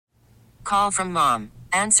Call from mom.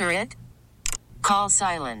 Answer it. Call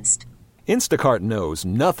silenced. Instacart knows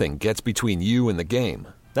nothing gets between you and the game.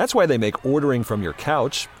 That's why they make ordering from your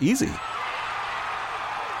couch easy.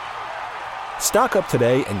 Stock up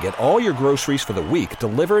today and get all your groceries for the week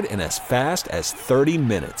delivered in as fast as 30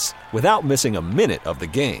 minutes without missing a minute of the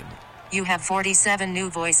game. You have 47 new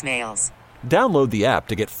voicemails. Download the app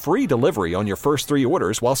to get free delivery on your first 3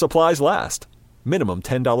 orders while supplies last. Minimum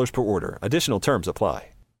 $10 per order. Additional terms apply.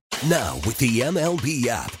 Now, with the MLB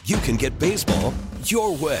app, you can get baseball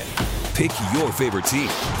your way. Pick your favorite team,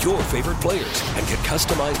 your favorite players, and get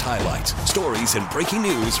customized highlights, stories, and breaking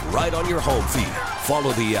news right on your home feed.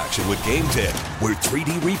 Follow the action with Game 10, where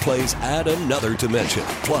 3D replays add another dimension.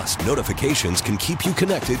 Plus, notifications can keep you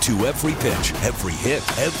connected to every pitch, every hit,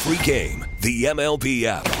 every game. The MLB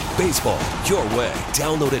app. Baseball your way.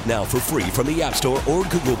 Download it now for free from the App Store or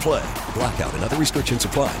Google Play. Blackout and other restrictions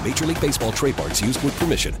apply. Major League Baseball trademarks used with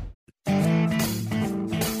permission.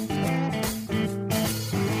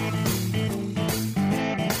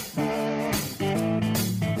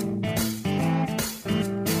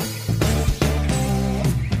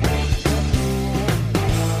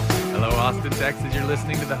 Austin, Texas. You're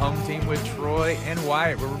listening to the Home Team with Troy and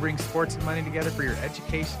Wyatt, where we bring sports and money together for your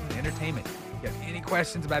education and entertainment. If you have any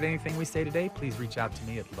questions about anything we say today, please reach out to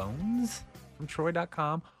me at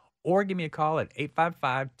loansfromtroy.com or give me a call at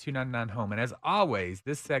 855-299-HOME. And as always,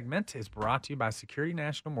 this segment is brought to you by Security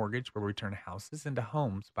National Mortgage, where we turn houses into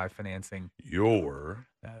homes by financing your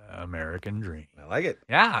American dream. I like it.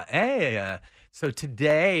 Yeah. Hey, so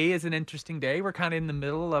today is an interesting day. We're kind of in the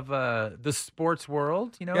middle of the sports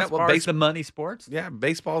world, you know, as far as the money sports. Yeah,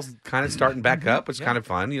 baseball's kind of starting back up, which is kind of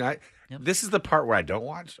fun. You know, this is the part where I don't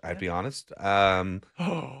watch, I'd be honest. I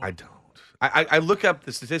don't. I look up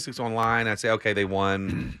the statistics online. I say, okay, they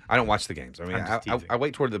won. I don't watch the games. I mean, I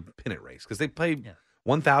wait toward the pennant race because they play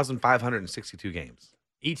 1,562 games.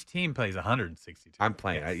 Each team plays 162. I'm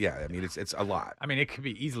playing. Yes. I mean, it's a lot. I mean, it could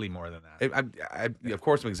be easily more than that. Of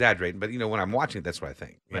course, I'm exaggerating, but, you know, when I'm watching it, that's what I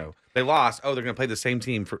think. You know, they lost. Oh, they're going to play the same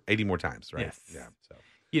team for 80 more times, right? Yes. Yeah. So.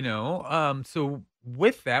 You know, so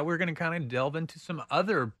with that, we're going to kind of delve into some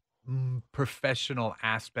other professional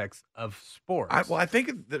aspects of sports. I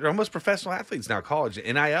think they're almost professional athletes now. College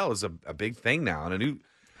NIL is a big thing now, and it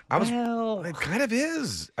kind of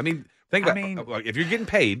is. I mean, think about if you're getting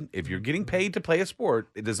paid to play a sport,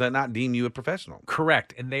 does that not deem you a professional?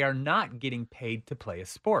 Correct, and they are not getting paid to play a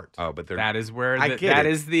sport. Oh, but that is where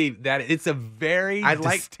it's a very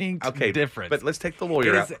distinct difference. But let's take the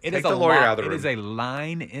lawyer out. Take the lawyer out of the room. It is a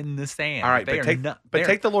line in the sand. All right,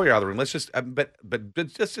 take the lawyer out of the room. Let's just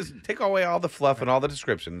just take away all the fluff and all the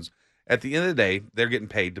descriptions. At the end of the day, they're getting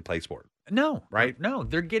paid to play sport. No, right? No,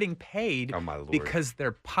 they're getting paid my Lord. because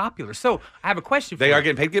they're popular. So I have a question for you. They are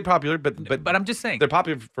getting paid to get popular, but I'm just saying they're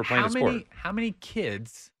popular for playing a sport. How many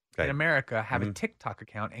kids in America have a TikTok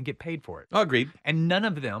account and get paid for it? Oh, agreed. And none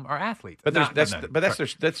of them are athletes. But that's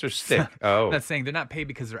their stick. Oh, I'm not saying they're not paid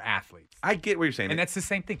because they're athletes. I get what you're saying, and that's the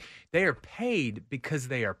same thing. They are paid because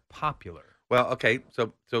they are popular. Well, okay,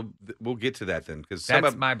 so we'll get to that then, because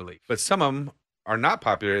that's my belief. But some of them are not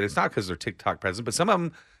popular, and it's not because they're TikTok present, but some of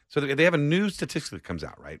them. So they have a new statistic that comes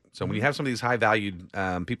out, right? So when you have some of these high-valued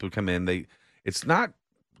people who come in, they don't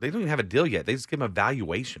even have a deal yet. They just give them a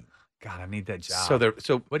valuation. God, I need that job.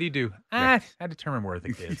 So what do you do? I determine worth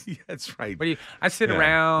it is. That's right. I sit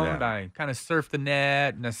around, I kind of surf the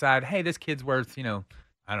net and decide, hey, this kid's worth, I don't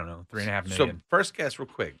know, $3.5 million. So first guess real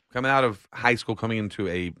quick, coming out of high school, coming into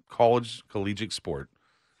a collegiate sport,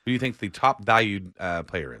 who do you think the top valued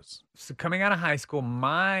player is? So coming out of high school,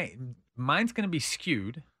 mine's going to be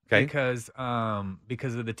skewed. Okay. Because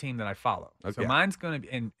of the team that I follow. So mine's going to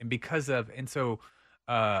be, and because of, and so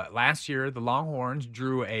last year the Longhorns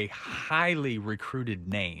drew a highly recruited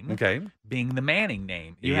name. Okay. Being the Manning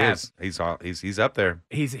name. He's up there.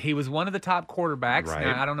 He was one of the top quarterbacks. Right.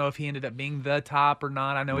 Now, I don't know if he ended up being the top or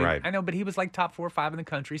not. I know, but he was like top 4 or 5 in the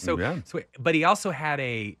country. But he also had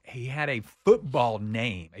a football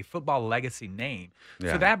name, a football legacy name.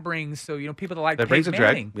 Yeah. So that brings people that like Peyton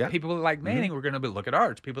Manning. Yeah. People that like Manning we're going to look at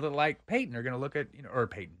Arch. People that like Peyton are going to look at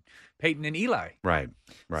Peyton and Eli. Right.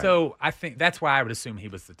 So I think that's why I would assume he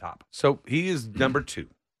was the top. So he is number 2.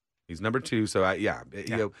 He's number 2. So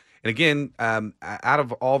and again, out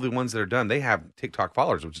of all the ones that are done, they have TikTok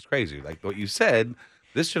followers, which is crazy. Like what you said,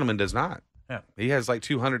 this gentleman does not. Yeah. He has like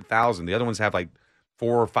 200,000. The other ones have like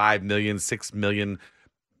 4 or 5 million, 6 million.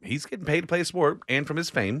 He's getting paid to play a sport, and from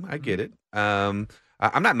his fame, I get it. I'm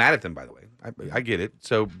not mad at them, by the way. I get it.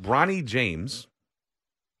 So Bronny James,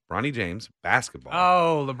 basketball.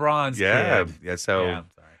 Oh, LeBron's kid. Yeah. So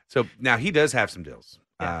now he does have some deals.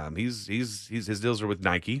 Yeah. He's his deals are with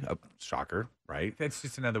Nike. Shocker, right? That's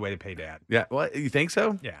just another way to pay dad. Yeah. Well, you think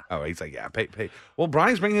so? Yeah. Oh, he's like, yeah, pay. Well,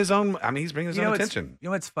 Bronny's bringing his own. I mean, he's bringing his own attention. You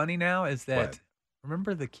know what's funny now is that What?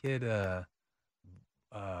 remember the kid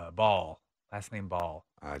Ball, last name Ball.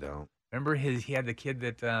 I don't. Remember he had the kid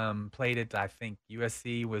that played at I think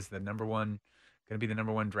USC was going to be the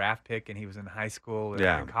number one draft pick, and he was in high school or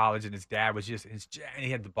in college, and his dad was and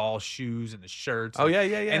he had the Ball shoes and the shirts. Oh and,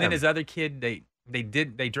 yeah. And then his other kid they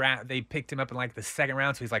picked him up in like the second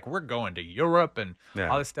round, so he's like, we're going to Europe and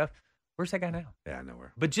all this stuff. Where's that guy now? Yeah,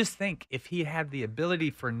 nowhere. But just think, if he had the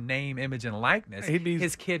ability for name, image, and likeness,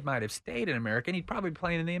 his kid might have stayed in America, and he'd probably be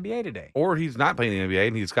playing in the NBA today. Or he's not playing in the NBA,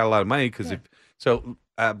 and he's got a lot of money because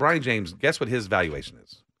Bronny James, guess what his valuation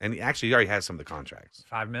is? And he already has some of the contracts.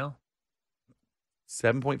 $5 million?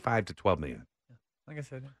 7.5 to 12 million. Like I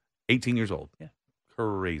said. 18 years old. Yeah.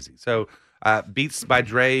 Crazy. So Beats by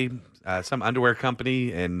Dre, some underwear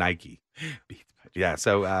company, and Nike. Beats by Dre. Yeah.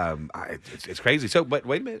 So it's crazy. So, but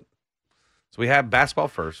wait a minute. So we have basketball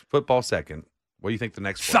first, football second. What do you think the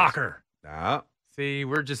next one is? Soccer. No. See,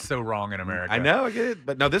 we're just so wrong in America. I know, I get it,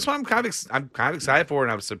 but no, this one I'm kind of excited for,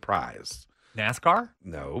 and I was surprised. NASCAR?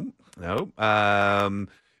 No.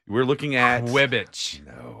 We're looking at Quidditch.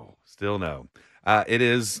 No, still no. It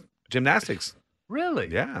is gymnastics. Really?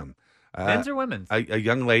 Yeah. Men's or women's? A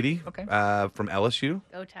young lady Okay. From LSU.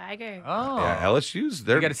 Go Tiger. Oh. Yeah, LSU's.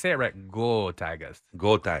 You got to say it right. Go Tigers.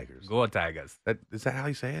 Go Tigers. Go Tigers. Is that how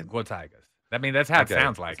you say it? Go Tigers. I mean, that's how Okay. it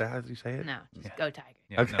sounds like. Is that how you say it? No, just Go Tiger.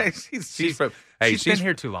 Yeah, Okay. no. She's from. Hey, she's been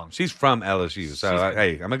here too long. She's from LSU, so She's-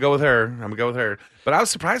 hey, I'm gonna go with her. But I was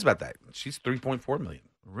surprised about that. She's 3.4 million.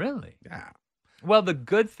 Really? Yeah. Well, the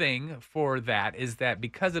good thing for that is that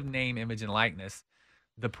because of name, image, and likeness,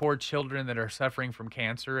 the poor children that are suffering from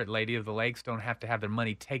cancer at Lady of the Lakes don't have to have their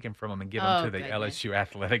money taken from them and give them Oh, to the goodness. LSU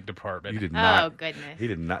athletic department. You did not. Oh, goodness. He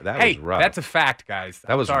did not. That Hey, was rough. that's a fact, guys.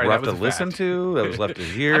 That was Sorry, rough that was to a listen fact. to. That was left to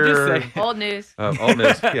hear. I'm just saying. Old news. Old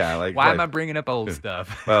news. Yeah. Like. Why am I bringing up old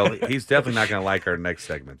stuff? Well, he's definitely not going to like our next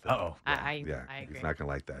segment. Though. Uh-oh. I Yeah. agree. He's not going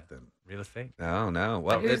to like that then. Real estate? No.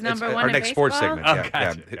 Well, Who's it's number one our in next sports baseball? segment. Oh,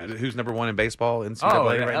 Yeah. gotcha, Yeah. Oh, Who's number one in baseball in Oh,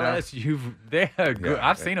 NCAA the right now? LSU, they're good. Yeah.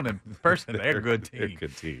 I've seen them in person. They're a good They're a team.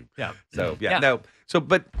 good team. Yeah. So Yeah. no. So,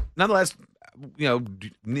 but nonetheless,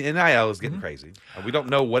 NIL is getting crazy. We don't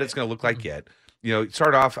know what it's going to look like yet.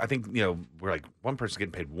 Start off. I think we're like one person's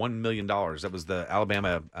getting paid $1 million. That was the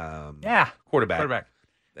Alabama quarterback.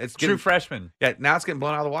 It's True freshman. Yeah. Now it's getting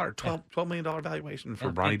blown out of the water. $12 million valuation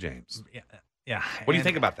for Bronny James. Yeah. What do you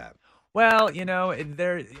think about that? Well,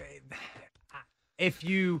 if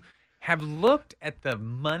you have looked at the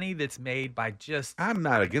money that's made by just I'm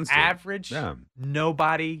not against average, Yeah.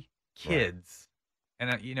 nobody kids,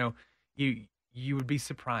 and you would be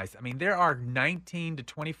surprised. I mean, there are 19 to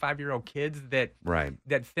 25-year-old kids that Right.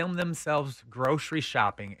 film themselves grocery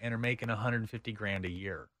shopping and are making $150,000 a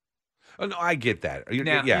year. Oh no, I get that. Now, you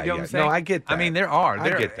know what I'm saying? No, I get that. I mean, there are. I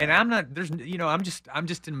get that. And I'm not. There's. I'm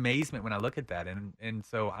just in amazement when I look at that, and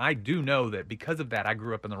so I do know that because of that, I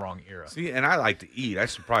grew up in the wrong era. See, and I like to eat. I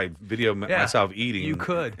should probably video myself eating. You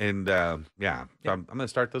could. And So I'm going to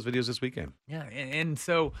start those videos this weekend. Yeah, and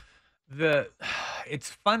so it's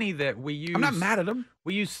funny that we use. I'm not mad at them.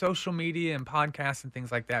 We use social media and podcasts and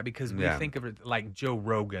things like that because we Yeah. think of it like Joe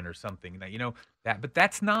Rogan or something. That, but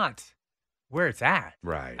that's not where it's at.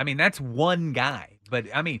 Right. I mean, that's one guy. But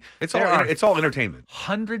I mean, It's there are all entertainment.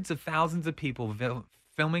 hundreds of thousands of people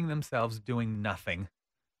filming themselves doing nothing,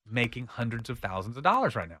 making hundreds of thousands of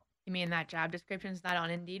dollars right now. You mean that job description's not on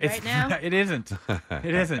Indeed It's- right now? It isn't.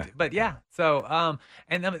 It isn't. But yeah. So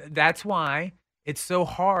that's why it's so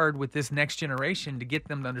hard with this next generation to get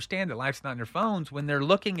them to understand that life's not in their phones when they're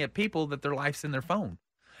looking at people that their life's in their phone,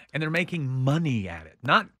 and they're making money at it.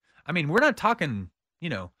 We're not talking,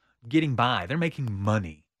 getting by. They're making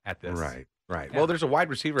money at this. Right. Yeah. Well, there's a wide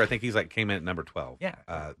receiver. I think he's came in at number 12. Yeah.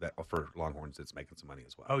 That for Longhorns, that's making some money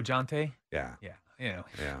as well. Oh, Jonte? Yeah. Yeah. Yeah.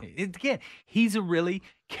 Again, he's a really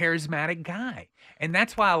charismatic guy. And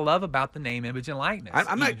that's why I love about the name, image, and likeness.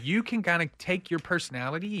 I'm not- You can kind of take your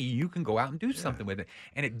personality, you can go out and do something with it.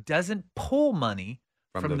 And it doesn't pull money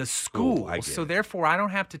from the school. I get So it. therefore, I don't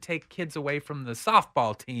have to take kids away from the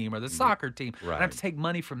softball team or the soccer team. I Right. have to take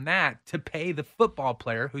money from that to pay the football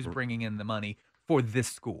player who's bringing in the money for this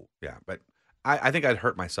school. Yeah. But I think I'd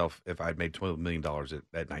hurt myself if I'd made $12 million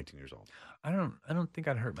at 19 years old. I don't think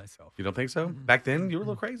I'd hurt myself. You don't think so? Back then, you were a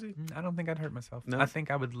little crazy. I don't think I'd hurt myself. No? I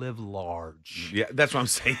think I would live large. Yeah, that's what I'm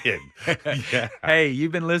saying. Yeah. Hey,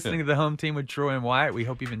 you've been listening to the Home Team with Troy and Wyatt. We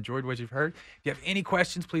hope you've enjoyed what you've heard. If you have any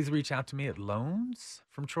questions, please reach out to me at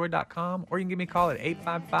loansfromtroy.com, or you can give me a call at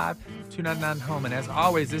 855-299-HOME. And as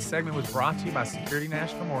always, this segment was brought to you by Security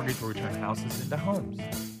National Mortgage, where we turn houses into homes.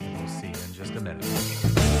 We'll see you in just a minute.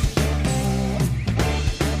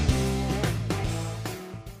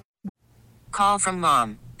 Call from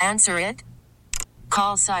mom. Answer it.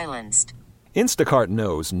 Call silenced. Instacart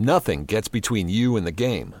knows nothing gets between you and the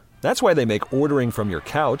game. That's why they make ordering from your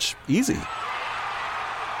couch easy.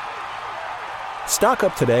 Stock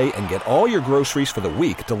up today and get all your groceries for the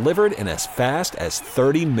week delivered in as fast as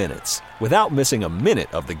 30 minutes without missing a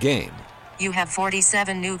minute of the game. You have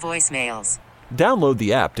 47 new voicemails. Download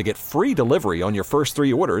the app to get free delivery on your first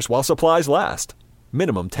 3 orders while supplies last.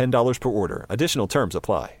 Minimum $10 per order. Additional terms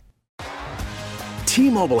apply.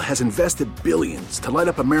 T-Mobile has invested billions to light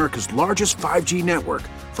up America's largest 5G network,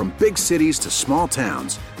 from big cities to small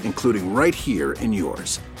towns, including right here in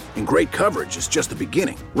yours. And great coverage is just the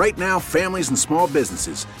beginning. Right now, families and small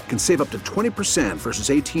businesses can save up to 20% versus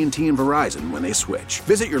AT&T and Verizon when they switch.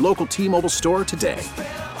 Visit your local T-Mobile store today.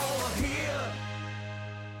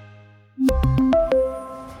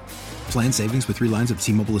 Plan savings with 3 lines of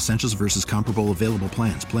T-Mobile Essentials versus comparable available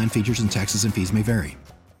plans. Plan features and taxes and fees may vary.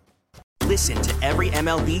 Listen to every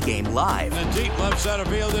MLB game live. In the deep left center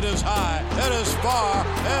field, it is high, it is far,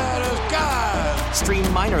 it is gone.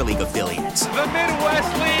 Stream minor league affiliates. The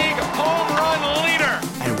Midwest League home run leader.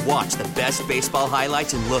 And watch the best baseball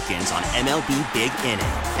highlights and look-ins on MLB Big Inning.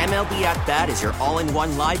 MLB At Bat is your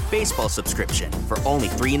all-in-one live baseball subscription for only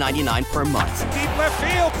 $3.99 per month. Deep left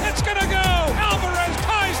field, it's gonna go. Alvarez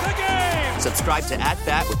ties the game. Subscribe to At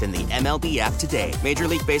Bat within the MLB app today. Major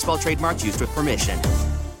League Baseball trademarks used with permission.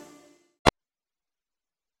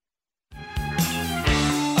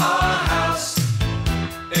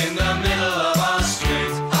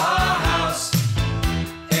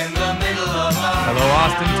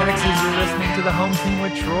 Austin, Texas. You're listening to the Home Team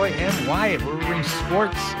with Troy and Wyatt, where we bring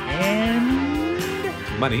sports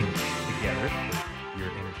and money together, your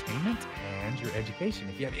entertainment and your education.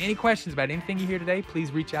 If you have any questions about anything you hear today,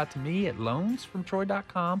 please reach out to me at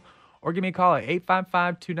loansfromtroy.com or give me a call at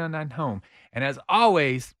 855-299-HOME. And as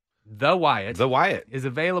always, The Wyatt is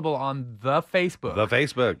available on the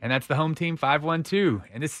Facebook. And that's the Home Team 512.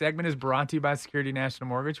 And this segment is brought to you by Security National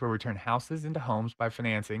Mortgage, where we turn houses into homes by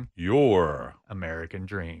financing your American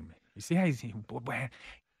dream. You see how he's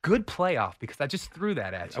good playoff, because I just threw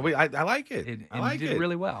that at you. I like it. I like you did it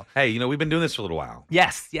really well. Hey, we've been doing this for a little while.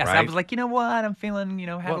 Yes. Right? I was like, you know what? I'm feeling,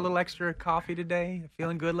 had a little extra coffee today.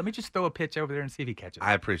 Feeling good. Let me just throw a pitch over there and see if he catches it.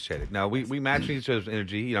 I appreciate it. No, we match each other's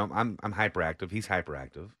energy. I'm hyperactive. He's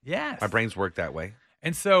hyperactive. Yes. My brains work that way.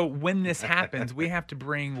 And so when this happens, we have to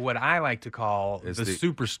bring what I like to call the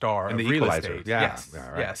superstar and of the real equalizer. estate. Yeah. Yes. Yeah,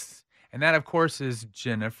 right. Yes. And that, of course, is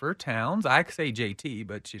Jennifer Towns. I say JT,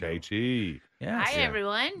 but JT. Yes. Hi,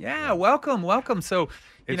 everyone. Yeah, welcome. So,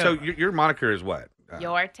 so your moniker is what?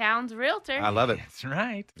 Your Town's Realtor. I love it. That's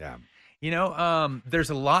right. Yeah. There's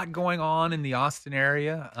a lot going on in the Austin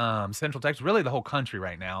area, Central Texas, really the whole country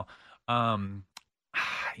right now.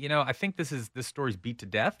 I think this story's beat to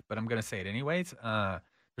death, but I'm going to say it anyways.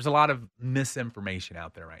 There's a lot of misinformation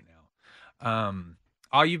out there right now.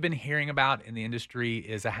 All you've been hearing about in the industry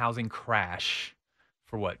is a housing crash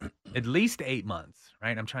for at least 8 months,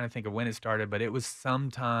 right? I'm trying to think of when it started, but it was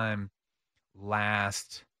sometime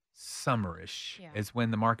last summerish is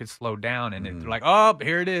when the market slowed down, and it's like, oh,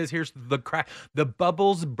 here it is. Here's the crash. The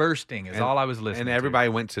bubble's bursting is all I was listening to. And everybody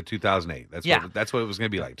went to 2008. That's what it was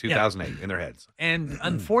going to be like, 2008 in their heads. And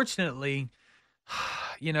unfortunately,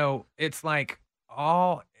 it's like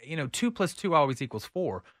 2 plus 2 always equals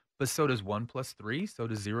 4. But so does 1 plus 3, so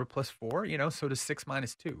does 0 plus 4, so does 6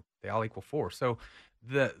 minus 2. They all equal 4. So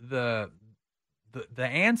the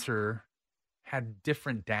answer had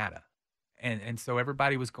different data. And so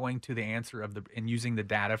everybody was going to the answer and using the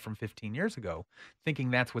data from 15 years ago,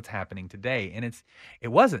 thinking that's what's happening today. And it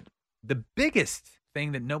wasn't. The biggest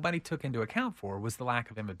thing that nobody took into account for was the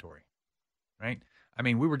lack of inventory, right? I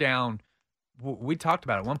mean, we were down. We talked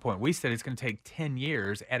about it at one point. We said it's going to take 10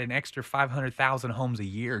 years at an extra 500,000 homes a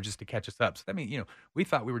year just to catch us up. So, we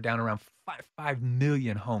thought we were down around 5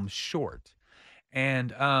 million homes short.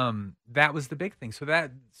 And that was the big thing. So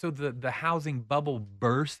the housing bubble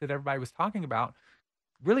burst that everybody was talking about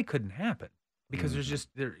really couldn't happen because there's just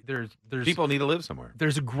there's people need to live somewhere.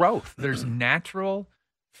 There's growth. There's natural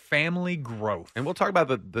family growth. And we'll talk about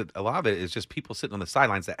a lot of it is just people sitting on the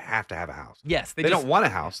sidelines that have to have a house. Yes, they don't want a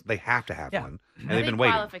house; they have to have one, and they've been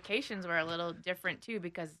waiting. Qualifications were a little different too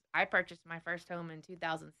because I purchased my first home in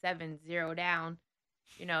 2007, 0 down.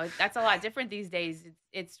 That's a lot different these days.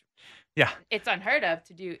 It's unheard of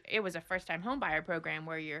to do. It was a first-time home buyer program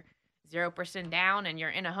where you're 0% down and you're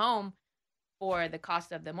in a home for the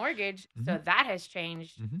cost of the mortgage. Mm-hmm. So that has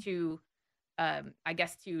changed to, I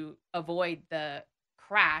guess, to avoid the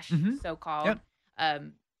crash, so-called.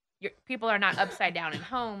 People are not upside down in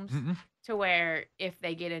homes to where if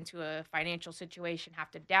they get into a financial situation,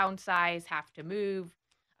 have to downsize, have to move,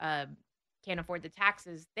 can't afford the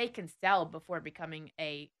taxes, they can sell before becoming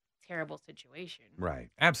a terrible situation. Right.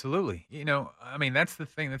 Absolutely. I mean, that's the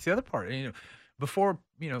thing. That's the other part. Before,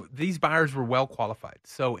 these buyers were well qualified.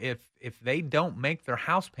 So if they don't make their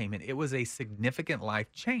house payment, it was a significant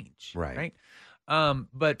life change. Right.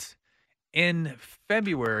 But in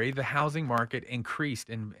February, the housing market increased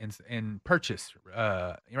in purchase,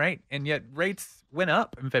 right? And yet rates went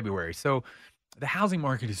up in February. So the housing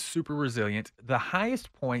market is super resilient. The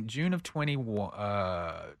highest point, June of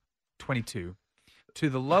 22, to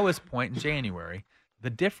the lowest point in January, the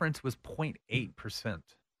difference was 0.8%.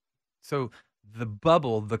 So the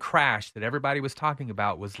bubble, the crash that everybody was talking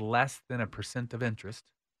about was less than 1% of interest.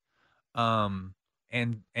 And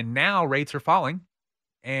now rates are falling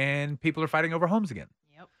and people are fighting over homes again.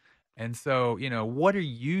 Yep. And so, what are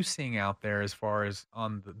you seeing out there as far as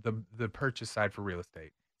on the purchase side for real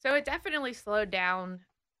estate? So it definitely slowed down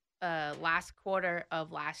last quarter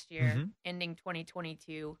of last year, ending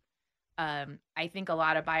 2022. I think a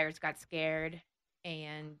lot of buyers got scared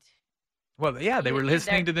and... Well, yeah, they were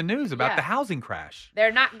listening to the news about the housing crash.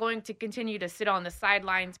 They're not going to continue to sit on the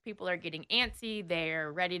sidelines. People are getting antsy.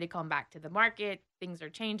 They're ready to come back to the market. Things are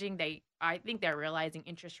changing. I think they're realizing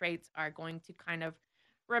interest rates are going to kind of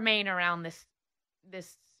remain around this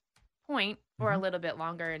point for a little bit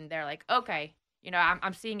longer. And they're like, okay,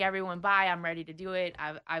 I'm seeing everyone buy. I'm ready to do it.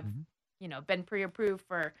 I've been pre-approved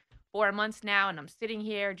for 4 months now, and I'm sitting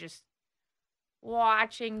here just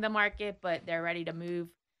watching the market, but they're ready to move.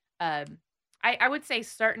 I would say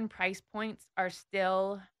certain price points are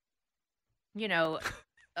still, a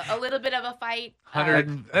little bit of a fight.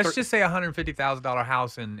 Let's just say $150,000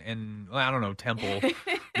 house in I don't know, Temple.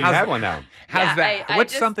 You have one now. How's that?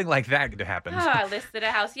 What's something like that to happen? I listed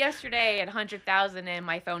a house yesterday at $100,000 and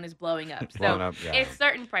my phone is blowing up. It's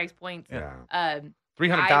certain price points. Yeah.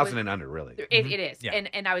 300,000 and under, really. It is. Yeah.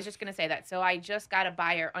 And I was just gonna say that. So I just got a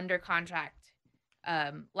buyer under contract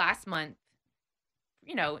last month.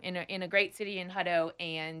 In a great city in Hutto,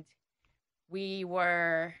 and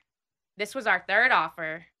this was our third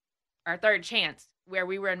offer, our third chance, where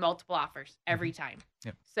we were in multiple offers every time.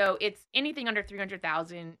 Yep. So it's anything under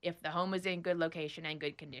 $300,000 if the home is in good location and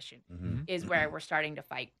good condition is where we're starting to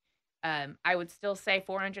fight. I would still say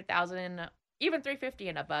 $400,000, even $350,000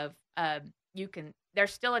 and above.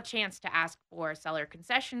 There's still a chance to ask for seller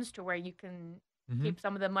concessions to where you can keep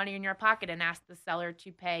some of the money in your pocket and ask the seller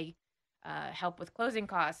to pay. Help with closing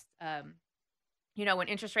costs. When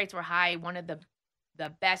interest rates were high, one of the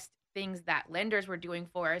best things that lenders were doing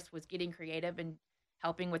for us was getting creative and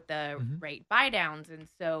helping with the rate buy downs. And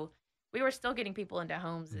so we were still getting people into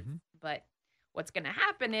homes. But what's going to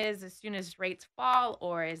happen is as soon as rates fall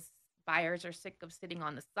or as buyers are sick of sitting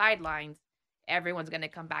on the sidelines, everyone's going to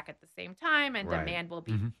come back at the same time and demand will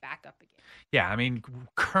be back up again. Yeah, I mean,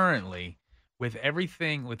 currently, with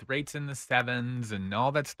everything, with rates in the 7s and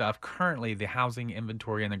all that stuff, currently the housing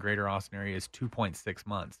inventory in the greater Austin area is 2.6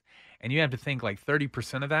 months. And you have to think like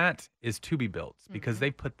 30% of that is to-be-builts because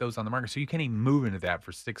they put those on the market. So you can't even move into that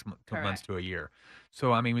for 6 months to a year.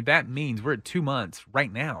 So, I mean, that means we're at 2 months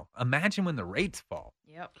right now. Imagine when the rates fall.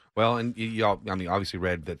 Yep. Well, and y'all, obviously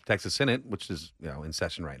read that Texas Senate, which is, in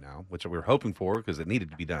session right now, which we were hoping for because it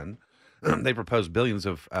needed to be done. They proposed billions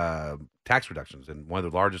of tax reductions, and one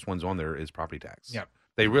of the largest ones on there is property tax. Yep.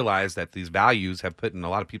 They realize that these values have put in a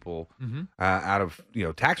lot of people out of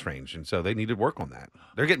tax range, and so they need to work on that.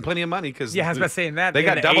 They're getting plenty of money because I was about saying that they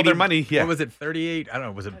got double their money. Yeah, what was it, 38? I don't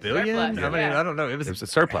know. Was it billion? Surplus, I don't know. It was a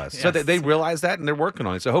surplus. Yes. So they realize that, and they're working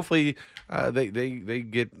on it. So hopefully they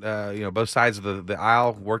get both sides of the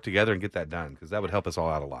aisle work together and get that done because that would help us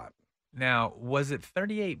all out a lot. Now, was it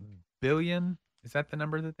 38 billion? Is that the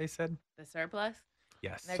number that they said? The surplus?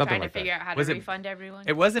 Yes. They're trying to figure out how to refund everyone.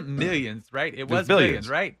 It wasn't millions, right? It was billions,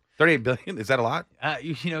 right? 38 billion? Is that a lot?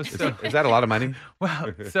 So is that a lot of money?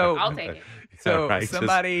 Well, so I'll take it. So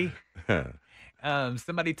somebody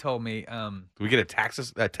told me do we get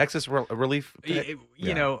a Texas relief?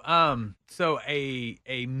 So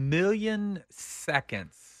a million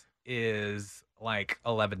seconds is like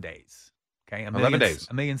 11 days. Okay, 11 days.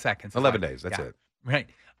 A million seconds. 11 days. That's it. Right.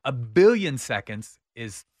 A billion seconds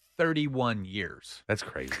is 31 years. That's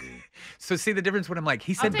crazy. So see the difference when I'm like,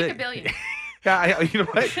 he said I'll take a billion. Yeah, you know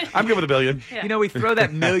what? I'm good with $1 billion. Yeah. You know, we throw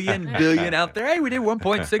that billion out there. Hey, we did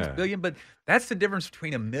 1.6 billion, but that's the difference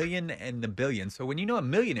between a million and a billion. So when you know a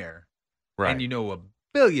millionaire Right. and you know a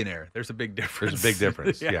billionaire, there's a big difference. There's a big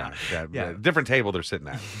difference. Yeah. Different table they're sitting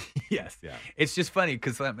at. Yes. Yeah. It's just funny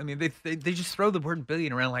because I mean they just throw the word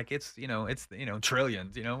billion around like it's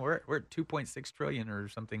trillions. We're at 2.6 trillion or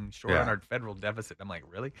something short on our federal deficit. I'm like,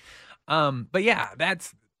 really? But yeah,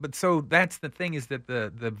 that's the thing is that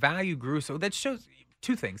the value grew. So that shows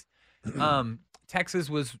two things. Texas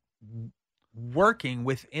was working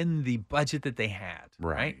within the budget that they had.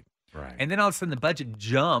 Right. And then all of a sudden the budget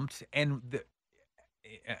jumped and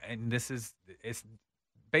it's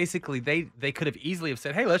basically they could have easily have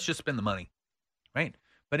said, hey, let's just spend the money, right?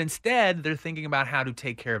 But instead, they're thinking about how to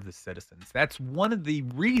take care of the citizens. That's one of the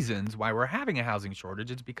reasons why we're having a housing shortage.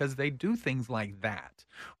 It's because they do things like that,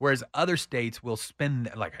 whereas other states will spend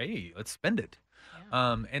like, hey, let's spend it.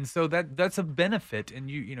 Yeah. And so that's a benefit, and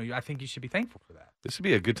I think you should be thankful for that. This would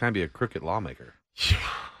be a good time to be a crooked lawmaker.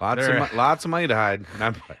 Lots of money to hide.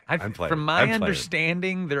 I'm playing. From my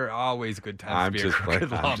understanding, there are always good times to be a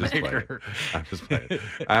crooked lawmaker. I'm just playing.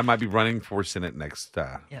 I might be running for Senate next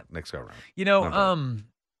go around.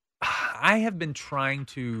 I have been trying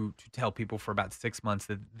to tell people for about 6 months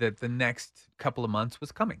that the next couple of months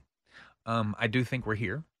was coming. I do think we're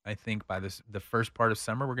here. I think by the first part of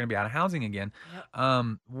summer, we're going to be out of housing again.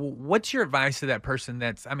 Yep. What's your advice to that person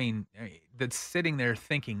that's sitting there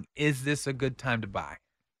thinking, is this a good time to buy?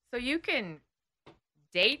 So you can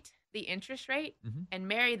date the interest rate and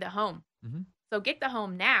marry the home. Mm-hmm. So get the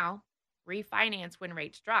home now, refinance when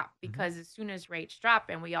rates drop, because as soon as rates drop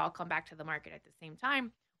and we all come back to the market at the same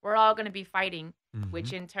time, we're all going to be fighting,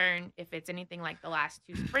 which in turn, if it's anything like the last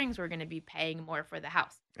 2 springs, we're going to be paying more for the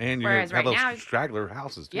house. And you're going to have those straggler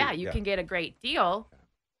houses, too. Yeah, you can get a great deal.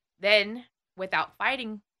 Then, without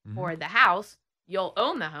fighting for the house, you'll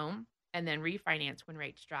own the home and then refinance when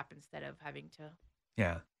rates drop instead of having to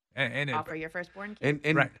offer your firstborn kid.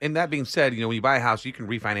 And that being said, when you buy a house, you can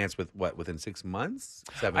refinance within 6 months,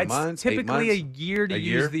 7 months, 8 months? Typically a year to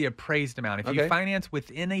use the appraised amount. If you finance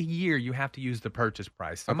within a year, you have to use the purchase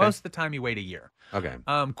price. So most of the time you wait a year. Okay.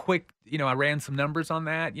 Quick, I ran some numbers on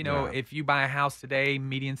that. If you buy a house today,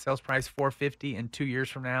 median sales price $450, and 2 years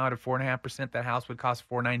from now at a 4.5%, that house would cost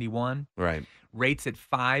 $491. Right. Rates at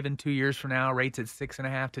 5 and 2 years from now, rates at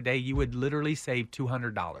 6.5 today, you would literally save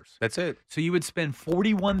 $200. That's it. So you would spend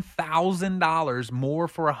 $41,000 more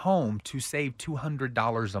for a home to save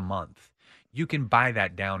 $200 a month. You can buy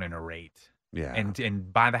that down in a rate. Yeah.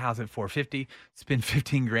 And buy the house at $450, spend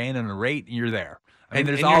 $15,000 on a rate, and you're there. And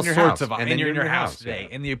there's and all you're in your sorts house. of, and you're in your house today,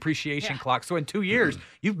 and the appreciation clock. So in 2 years,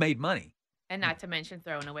 you've made money. And not to mention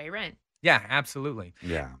throwing away rent. Yeah, absolutely.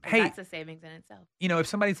 Yeah. Hey, that's a savings in itself. If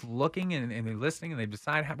somebody's looking and they're listening and they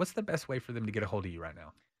decide, what's the best way for them to get a hold of you right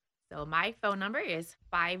now? So my phone number is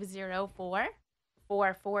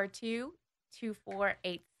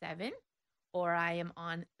 504-442-2487, or I am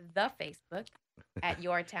on the Facebook at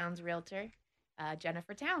Your Towns Realtor,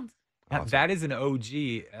 Jennifer Towns. Awesome. That is an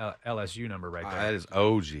OG LSU number right there. That is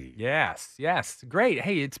OG. Yes. Great.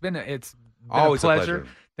 Hey, it's been always a pleasure.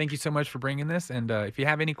 Thank you so much for bringing this. And if you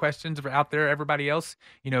have any questions out there, everybody else,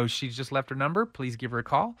 she's just left her number. Please give her a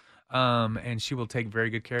call. And she will take very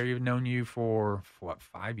good care of you. I've known you for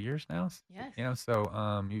 5 years now? Yes.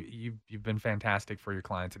 So you've been fantastic for your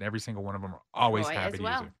clients, and every single one of them are always happy to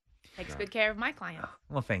use it. Takes good care of my clients.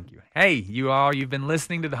 Well, thank you. Hey, you've been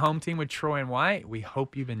listening to The Home Team with Troy and Wyatt. We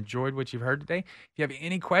hope you've enjoyed what you've heard today. If you have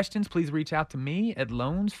any questions, please reach out to me at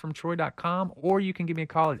loansfromtroy.com, or you can give me a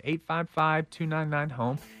call at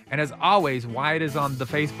 855-299-HOME. And as always, Wyatt is on the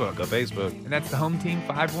Facebook. And that's The Home Team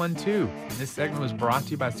 512. And this segment was brought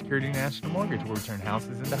to you by Security National Mortgage, where we turn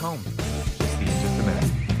houses into homes. See you in just a minute.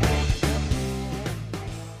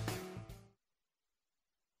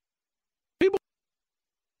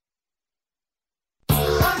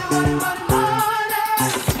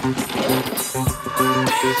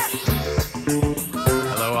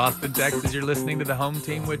 Hello, Austin, Texas. You're listening to The Home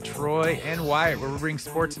Team with Troy and Wyatt, where we bring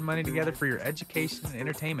sports and money together for your education and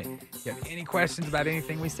entertainment. If you have any questions about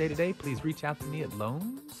anything we say today, please reach out to me at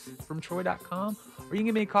loansfromtroy.com, or you can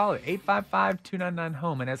give me a call at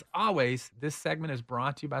 855-299-HOME. And as always, this segment is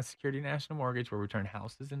brought to you by Security National Mortgage, where we turn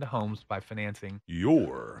houses into homes by financing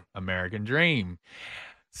your American dream.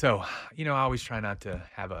 So, I always try not to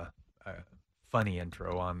have a funny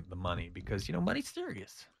intro on the money because, money's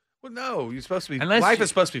serious. Well, no, you're supposed to be. Unless life you- is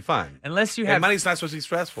supposed to be fun. Unless you And have money's not supposed to be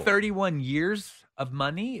stressful. 31 years of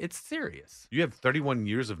money, it's serious. You have 31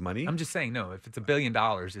 years of money? I'm just saying, no, if it's $1 billion, it's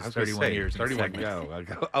I was gonna 31 say, years. 31.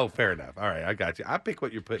 Oh, fair enough. All right, I got you. I pick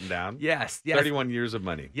what you're putting down. Yes. 31 years of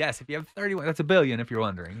money. Yes, if you have 31, that's $1 billion if you're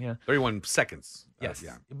wondering. Yeah. 31 seconds. Yes.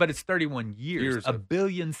 Yeah. But it's 31 years. Years $1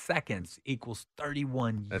 billion seconds equals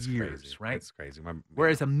 31 That's years, crazy. right? That's crazy.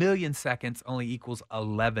 Whereas 1 million seconds only equals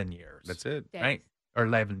 11 years. That's it. Right? Or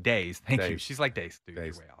 11 days. Thank you. Days. She's like days. Dude,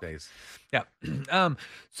 Days. you're way off. Days. Yeah.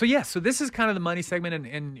 So this is kind of the money segment,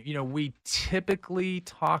 and we typically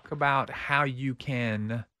talk about how you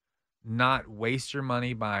can not waste your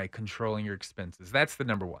money by controlling your expenses. That's the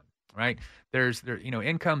number one, right?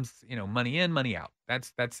 Income's, money in, money out.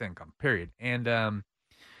 That's income, period. And but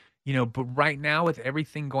right now with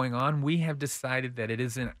everything going on, we have decided that it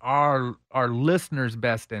is in our listeners'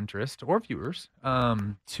 best interest or viewers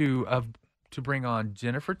to bring on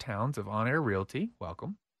Jennifer Towns of On Air Realty.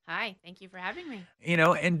 Welcome. Hi, thank you for having me.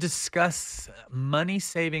 And discuss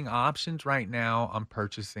money-saving options right now on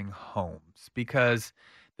purchasing homes, because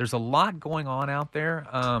there's a lot going on out there.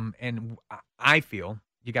 And I feel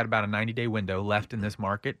you got about a 90-day window left in this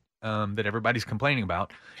market that everybody's complaining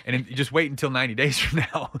about. And just wait until 90 days from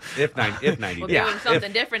now. If 90 We'll days. give them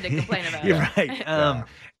something different to complain about. You're right.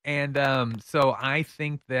 So I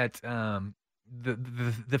think that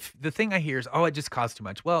the thing I hear is, it just costs too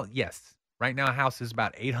much. Well, yes. Right now, a house is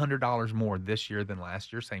about $800 more this year than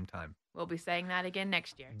last year, same time. We'll be saying that again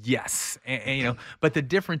next year. Yes, and but the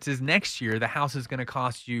difference is next year the house is going to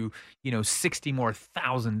cost you, $60,000 more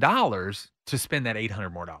to spend that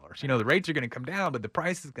 $800 more. The rates are going to come down, but the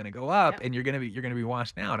price is going to go up, and you're going to be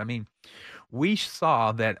washed out. I mean, we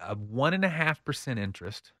saw that a 1.5%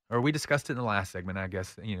 interest, or we discussed it in the last segment. I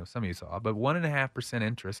guess some of you saw, but 1.5%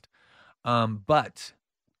 interest, but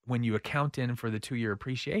when you account in for the 2-year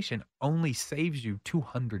appreciation, only saves you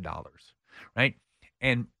 $200, right?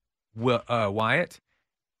 And Wyatt,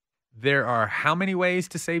 there are how many ways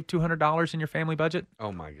to save $200 in your family budget?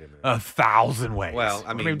 Oh my goodness, 1,000 ways. Well,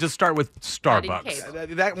 I mean, just start with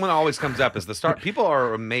Starbucks. That one always comes up as the start. People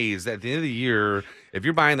are amazed at the end of the year if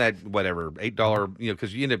you're buying that whatever $8,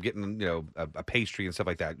 because you end up getting a pastry and stuff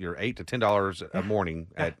like that. You're $8 to $10 a morning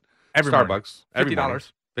at Every Starbucks. morning. Every morning.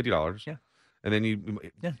 $50. $50. And then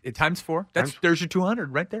times 4. There's your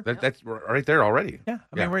 200 right there. That's right there already. Yeah,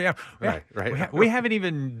 I mean, Right. We haven't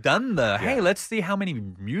even done hey, let's see how many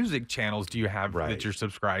music channels do you have that you're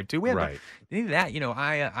subscribed to. We haven't any of that.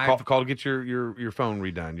 I call to get your phone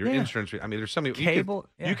redone, your insurance. I mean, there's so many cable.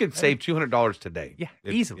 You could save $200 today. Yeah,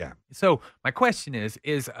 easily. Yeah. So my question is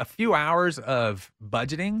a few hours of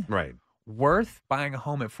budgeting worth buying a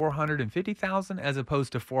home at $450,000 as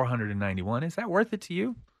opposed to $491? Is that worth it to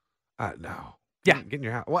you? No. Yeah. Getting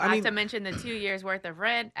your house. Well, Not to mention the 2 years worth of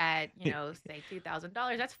rent at, say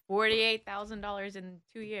 $2,000. That's $48,000 in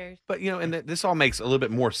 2 years. But, and this all makes a little bit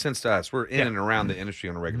more sense to us. We're in and around the industry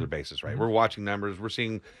on a regular basis, right? We're watching numbers. We're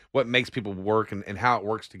seeing what makes people work and how it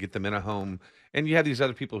works to get them in a home. And you have these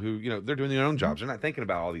other people who, they're doing their own jobs. They're not thinking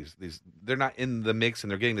about all these, they're not in the mix and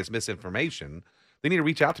they're getting this misinformation. They need to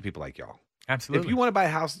reach out to people like y'all. Absolutely. If you want to buy a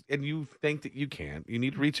house and you think that you can, you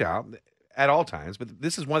need to reach out at all times. But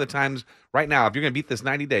this is one of the times right now, if you're going to beat this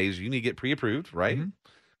 90 days, you need to get pre-approved, right?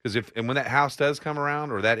 Because when that house does come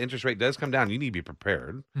around or that interest rate does come down, you need to be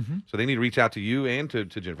prepared. So they need to reach out to you and to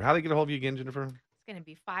Jennifer. How do they get a hold of you again, Jennifer? It's going to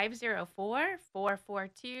be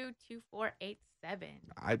 504-442-2487.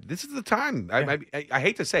 This is the time. I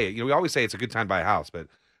hate to say it. We always say it's a good time to buy a house, but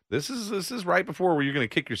this is right before where you're going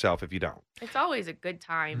to kick yourself if you don't. It's always a good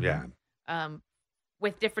time. Yeah.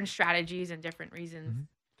 With different strategies and different reasons.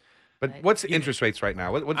 But what's the interest rates right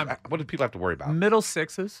now? What do people have to worry about? Middle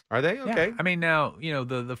sixes. Are they? Okay. Yeah. I mean, now,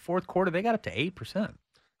 the fourth quarter, they got up to 8%.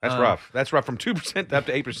 That's rough. That's rough from 2% to up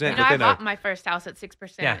to 8%. I bought my first house at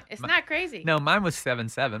 6%. Yeah, it's not crazy. No, mine was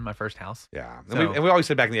 7.7, my first house. Yeah. And we always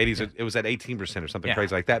said back in the 80s it was at 18% or something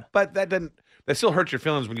crazy like that. But that still hurts your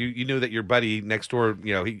feelings when you knew that your buddy next door,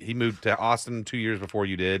 he moved to Austin 2 years before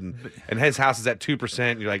you did, and his house is at 2%.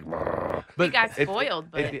 And you're like, but he got spoiled.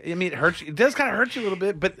 It hurts you. It does kind of hurt you a little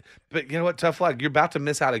bit, but you know what? Tough luck. You're about to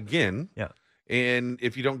miss out again. Yeah. And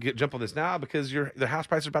if you don't jump on this now, because the house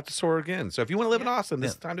price is about to soar again. So if you want to live in Austin,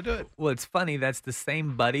 this is the time to do it. Well, it's funny. That's the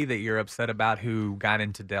same buddy that you're upset about who got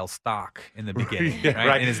into Dell stock in the beginning,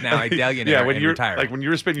 right? And is now a Dellionaire and retired. Like when you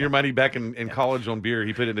were spending your money back in college on beer,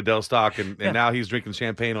 he put it into Dell stock, and now he's drinking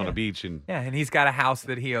champagne on a beach. And he's got a house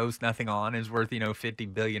that he owes nothing on, is worth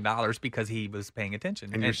 $50 billion because he was paying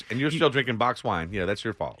attention. And you're still drinking box wine. Yeah, that's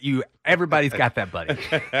your fault. Everybody's got that buddy.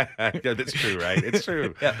 Yeah, that's true, right? It's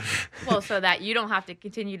true. Well, so that you don't have to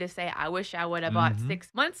continue to say, I wish I would have bought 6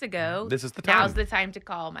 months ago. This is the time. Now's the time to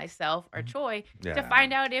call myself or Troy to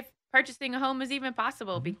find out if purchasing a home is even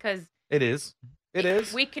possible, because it is. It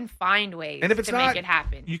is. We can find ways and if it's to not, make it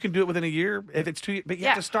happen. You can do it within a year. If it's 2 years, but you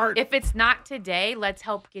have to start. If it's not today, let's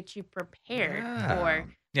help get you prepared for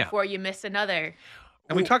before you miss another.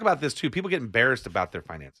 And we talk about this too. People get embarrassed about their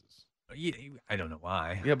finances. I don't know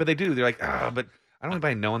why. Yeah, but they do. They're like, but I don't want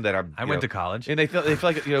anybody knowing that I went to college. And they feel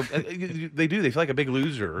like, they do. They feel like a big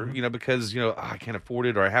loser, because, I can't afford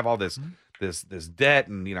it, or I have all this debt,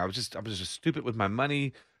 and, I was just stupid with my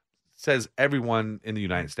money. Says everyone in the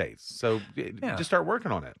United States. So just start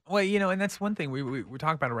working on it. Well, and that's one thing we're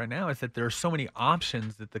talking about it right now, is that there are so many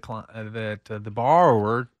options that the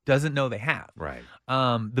borrower doesn't know they have. Right.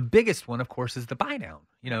 The biggest one, of course, is the buy down.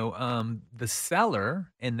 The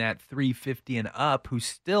seller in that $350 and up, who's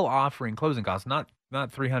still offering closing costs, not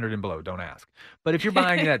 $300 and below. Don't ask. But if you're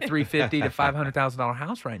buying that $350,000 to $500,000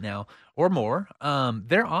 house right now or more,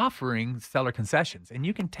 they're offering seller concessions, and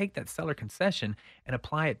you can take that seller concession and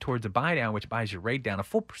apply it towards a buy down, which buys your rate down a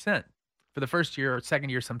full percent for the first year, or second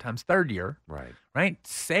year, sometimes third year. Right. Right.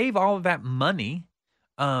 Save all of that money,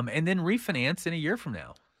 and then refinance in a year from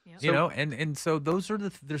now. Yep. And so those are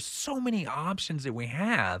there's so many options that we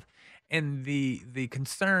have, and the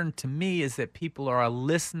concern to me is that people are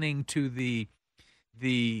listening to the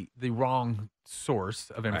wrong source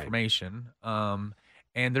of information,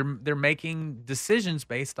 and they're making decisions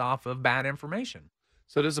based off of bad information.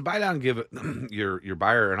 So does a buy down give your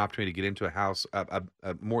buyer an opportunity to get into a house, a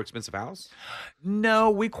more expensive house? No,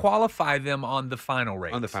 we qualify them on the final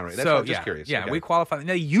rate. On the final rate. That's what I'm just curious. Yeah, we qualify them.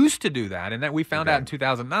 They used to do that, and that we found out in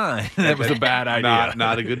 2009 that was a bad idea.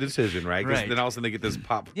 Not a good decision, right? Because then all of a sudden they get this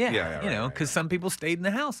pop. Because some people stayed in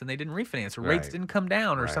the house and they didn't refinance, or rates didn't come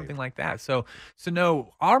down, or something like that. So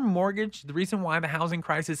no, our mortgage, the reason why the housing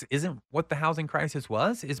crisis isn't what the housing crisis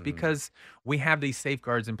was is because we have these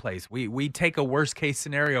safeguards in place. We take a worst case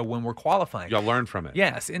scenario when we're qualifying. Y'all learn from it.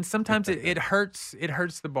 Yes, and sometimes it hurts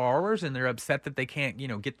the borrowers, and they're upset that they can't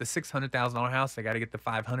get the $600,000 house. They got to get the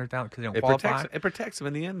 $500,000 because they don't qualify. It protects them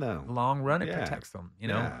in the end, though. Long run, it protects them.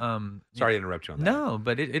 Sorry to interrupt you on that. No,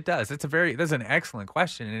 but it does. That's an excellent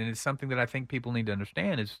question, and it's something that I think people need to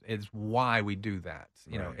understand is why we do that.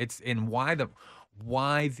 It's in why the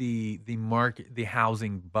market, the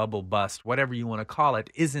housing bubble bust, whatever you want to call it,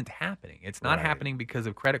 isn't happening. It's not happening because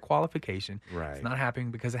of credit qualification. Right. It's not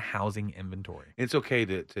happening because of housing inventory. It's okay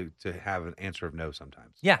to have an answer of no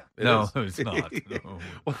sometimes. Yeah. It's not. No.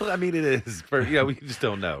 Well, I mean, it is. We just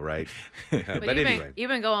don't know, right? But anyway.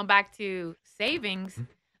 Even going back to savings,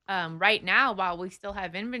 right now, while we still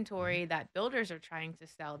have inventory that builders are trying to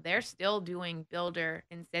sell, they're still doing builder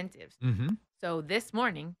incentives. Mm-hmm. So this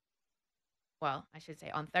morning, well, I should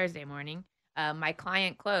say on Thursday morning, my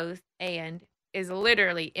client closed and is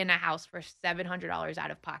literally in a house for $700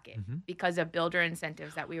 out of pocket because of builder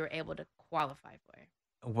incentives that we were able to qualify for.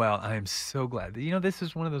 Well, I am so glad. This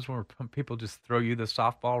is one of those where people just throw you the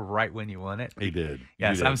softball right when you want it. He did.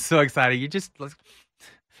 Yes, I'm so excited. You just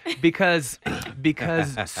because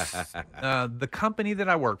the company that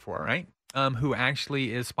I work for, right? Who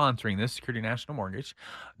actually is sponsoring this, Security National Mortgage,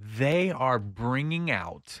 they are bringing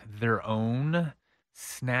out their own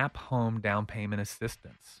Snap Home down payment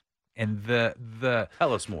assistance. And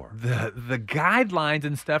tell us more. The guidelines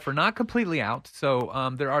and stuff are not completely out. So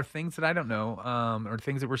there are things that I don't know, or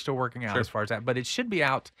things that we're still working out as far as that. But it should be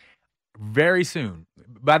out very soon.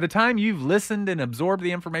 By the time you've listened and absorbed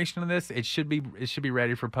the information on this, it should be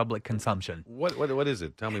ready for public consumption. What is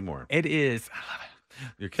it? Tell me more. It is.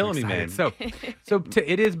 You're killing me, man.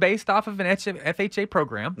 It is based off of an FHA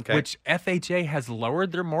program, which FHA has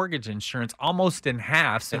lowered their mortgage insurance almost in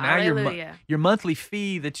half. So now your monthly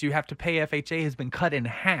fee that you have to pay FHA has been cut in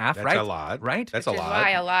half. That's a lot, right? That's Which a lot. Which is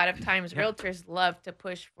why a lot of times realtors love to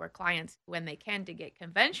push for clients when they can to get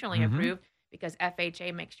conventionally approved, because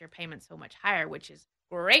FHA makes your payment so much higher, which is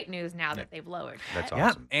great news now that they've lowered that. That's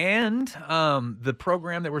awesome. Yeah, and the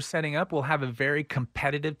program that we're setting up will have a very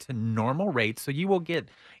competitive to normal rate. So you will get,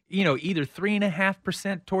 either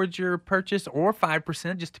 3.5% towards your purchase or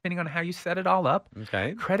 5%, just depending on how you set it all up.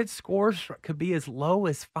 Okay. Credit scores could be as low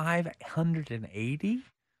as 580.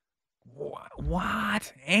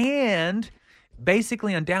 What? And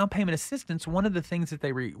basically, on down payment assistance, one of the things that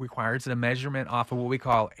they require is a measurement off of what we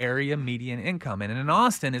call area median income. And in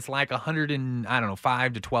Austin, it's like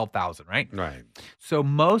 $5,000 to $12,000, right? Right. So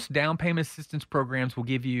most down payment assistance programs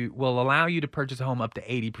will allow you to purchase a home up to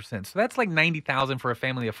 80%. So that's like $90,000 for a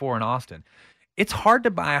family of four in Austin. it's hard to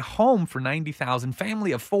buy a home for $90,000,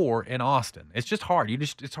 family of 4 in Austin. It's just hard.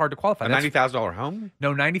 It's hard to qualify. A $90,000 home?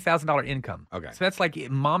 No, $90,000 income. Okay. So that's like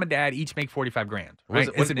mom and dad each make $45,000. Right?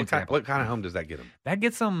 What kind of home does that get them? That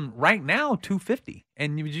gets them right now $250,000.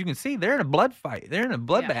 And as you can see, they're in a blood fight. They're in a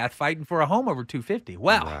bloodbath fighting for a home over $250,000.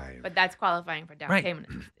 Well, but that's qualifying for down payment.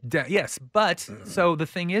 Yes, but so the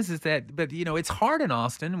thing is that, but it's hard in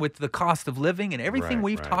Austin with the cost of living and everything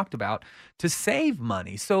we've talked about to save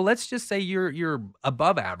money. So let's just say you're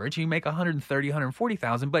above average. You make $130,000,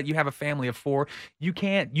 $140,000, but you have a family of 4. You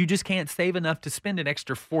just can't save enough to spend an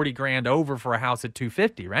extra $40,000 over for a house at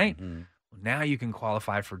 $250,000, right? Mm-hmm. Now you can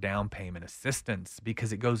qualify for down payment assistance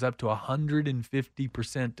because it goes up to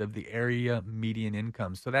 150% of the area median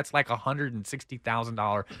income. So that's like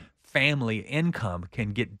 $160,000 family income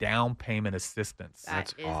can get down payment assistance.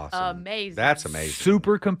 That's awesome. Amazing. That's amazing.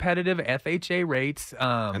 Super competitive FHA rates.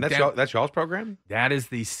 And that's y'all's program? That is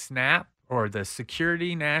the SNAP, or the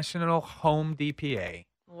Security National Home DPA.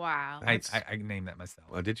 Wow. I named that myself.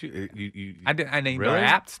 Did you? I named really? our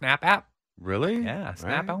app, Snap app. Really? Yeah,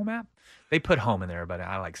 Snap Home app. They put home in there, but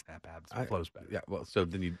I like Snap apps. It flows better. Yeah, well, so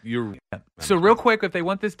then you're... Yeah. So real quick, if they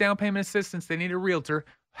want this down payment assistance, they need a realtor.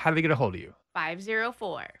 How do they get a hold of you?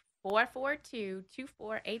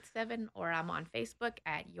 504-442-2487, or I'm on Facebook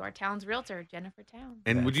at Your Town's Realtor, Jennifer Towns.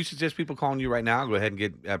 And would you suggest people calling you right now? Go ahead and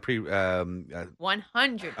get 100%. What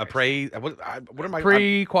am I?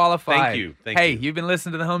 Pre-qualified. Thank you. You've been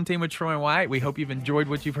listening to the Home Team with Troy and Wyatt. We hope you've enjoyed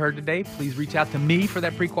what you've heard today. Please reach out to me for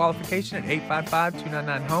that pre-qualification at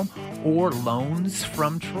 855-299-HOME or Loans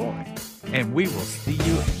from Troy. And we will see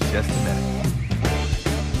you in just a minute.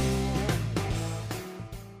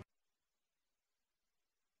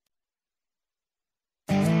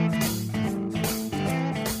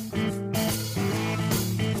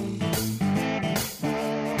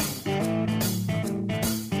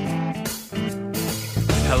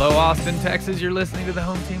 Hello, Austin, Texas. You're listening to the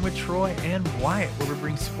Home Team with Troy and Wyatt, where we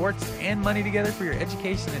bring sports and money together for your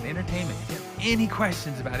education and entertainment. If you have any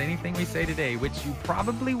questions about anything we say today, which you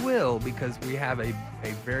probably will because we have a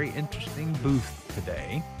very interesting booth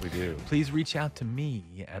today. We do. Please reach out to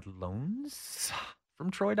me at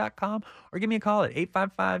loansfromtroy.com or give me a call at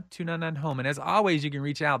 855-299-HOME. And as always, you can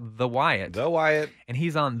reach out The Wyatt. And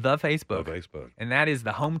he's on the Facebook. And that is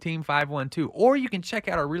the Home Team 512. Or you can check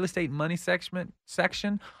out our real estate money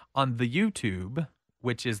section on the YouTube,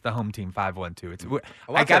 which is the Home Team 512. It's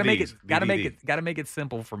I gotta make it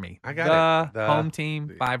simple for me. I got the Home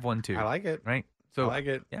Team 512. I like it. Right? So I like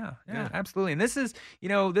it. Yeah, absolutely. And this is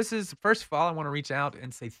first of all, I want to reach out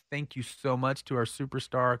and say thank you so much to our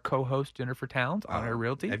superstar co-host Jennifer Towns on her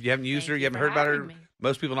realty. If you haven't used her, you haven't heard about her.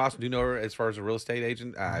 Most people in Austin do know her as far as a real estate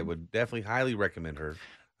agent. I would definitely highly recommend her.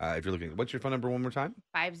 If you're looking, what's your phone number one more time?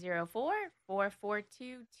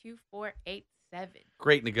 504-442-2487.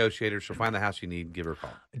 Great negotiator. She'll find the house you need. Give her a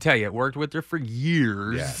call. I tell you, worked with her for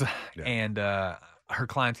years, and her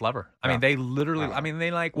clients love her. I mean, they literally. I mean,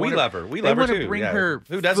 they like. We love her. We love her too. They want to bring her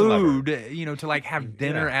Who doesn't food, love her? to like have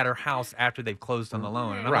dinner at her house after they've closed on the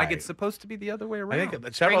loan. And I'm like, it's supposed to be the other way around. I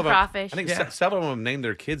think several of them named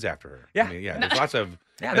their kids after her. Yeah, I mean, there's lots of.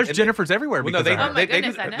 Yeah, there's Jennifers everywhere. Well,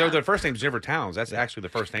 their first name's Jennifer Towns. That's actually the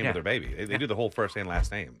first name of their baby. They do the whole first and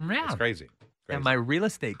last name. Yeah. It's crazy. And my real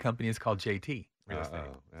estate company is called JT. Real estate.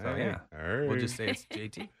 So we'll just say it's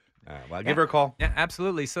JT. Well, give her a call. Yeah,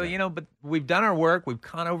 absolutely. So, but we've done our work. We've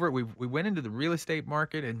gone over it. We went into the real estate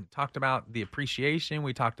market and talked about the appreciation.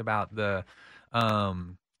 We talked about the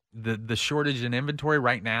shortage in inventory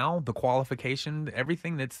right now, the qualification,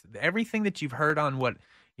 everything that you've heard on what,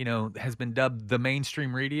 has been dubbed the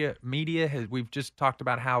mainstream media we've just talked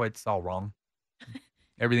about how it's all wrong.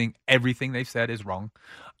 Everything they've said is wrong.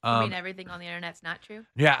 You mean everything on the internet's not true?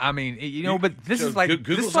 Yeah, I mean, but this is like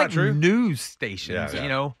Google's not true? News stations.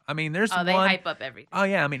 Yeah. I mean, there's they hype up everything. Oh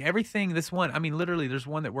yeah, I mean everything. This one, I mean, literally, there's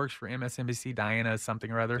one that works for MSNBC, Diana something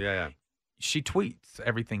or other. Yeah. She tweets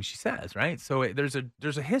everything she says, right? So there's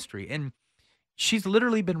a history, and she's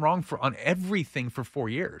literally been wrong on everything for 4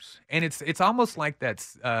 years, and it's almost like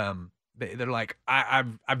that's. They're like,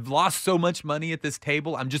 I've lost so much money at this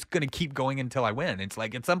table. I'm just gonna keep going until I win. It's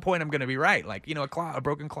like at some point I'm gonna be right. Like a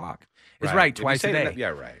broken clock is right twice a day. Yeah,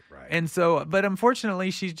 right. And so, but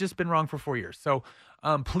unfortunately, she's just been wrong for 4 years. So,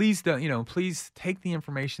 please don't. Please take the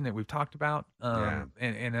information that we've talked about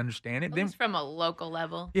and understand it. Then from a local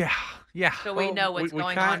level. Yeah. So we know what's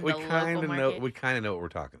going on in the local market. We kind of know what we're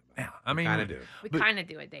talking about. Yeah, I mean, we kind of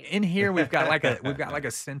do it, Dave. In here, we've got like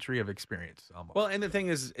a century of experience almost. Well, and the thing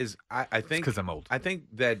is I think because I'm old. I think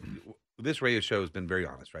that this radio show has been very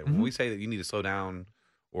honest, right? When we say that you need to slow down,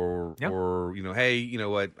 or hey, you know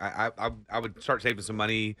what, I would start saving some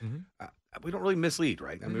money. we don't really mislead,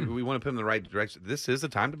 right? I mean, we want to put them in the right direction. This is the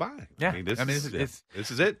time to buy. Yeah. This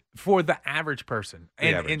is it. For the average person.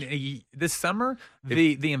 And this summer,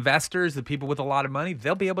 the investors, the people with a lot of money,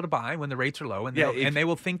 they'll be able to buy when the rates are low, and they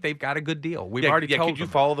will think they've got a good deal. We've already told them. Could you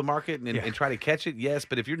follow the market and try to catch it? Yes,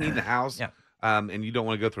 but if you're needing a house and you don't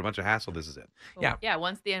want to go through a bunch of hassle, this is it. Well, yeah.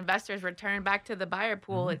 Once the investors return back to the buyer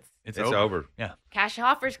pool, it's over. Yeah. Cash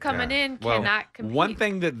offers coming in cannot compete. One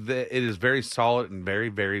thing that it is very solid and very,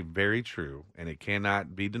 very, very true, and it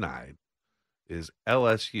cannot be denied, is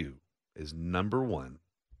LSU is number 1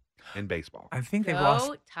 in baseball. I think they've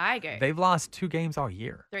Tiger. They've lost 2 games all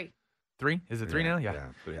year. 3. 3? Is it 3 now? Yeah.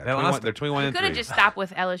 They're 21 and 3. You could have just stopped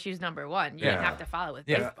with LSU's number 1. You didn't have to follow with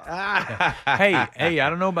baseball. Hey, I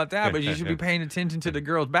don't know about that, but you should be paying attention to the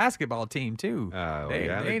girls' basketball team too.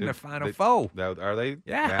 They in the Final Four. Are they?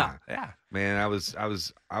 Yeah. Man, I was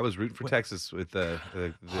rooting for Texas with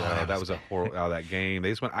that was a horrible that game.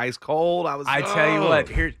 They just went ice cold. I tell you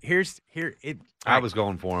what. I was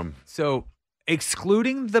going for them. So,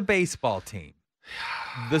 excluding the baseball team,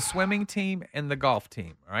 the swimming team, and the golf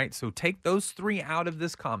team. All right. So take those 3 out of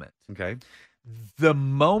this comment. Okay. The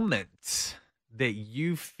moment that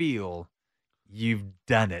you feel you've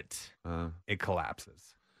done it, it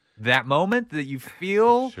collapses. That moment that you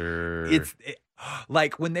feel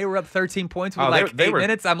like when they were up 13 points with 8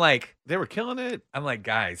 minutes, I'm like, they were killing it. I'm like,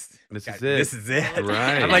 guys, this is it. This is it.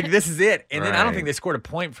 Right. I'm like, this is it. And then I don't think they scored a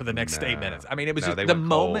point for the next 8 minutes. I mean, it was just the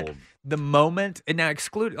moment. Cold. The moment, and now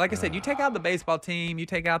exclude, like I said, you take out the baseball team, you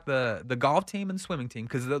take out the golf team and the swimming team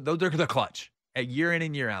because those are the clutch. Year in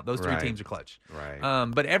and year out, those 3 teams are clutch. Right.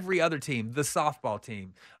 But every other team, the softball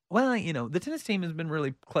team, well, the tennis team has been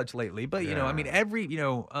really clutch lately. But I mean,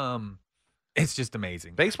 it's just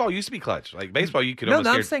amazing. Baseball used to be clutch. Like baseball, you could. No,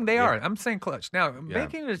 I'm saying they are. I'm saying clutch. Now,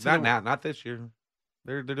 making it not this year.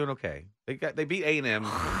 They're doing okay. They beat A&M,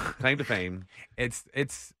 claim to fame.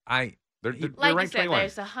 They're like ranked you said, 21.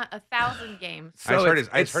 there's 1,000 games. So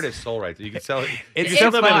I heard his soul right there. You can sell it. It's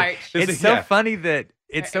March. It's so funny that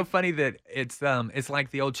it's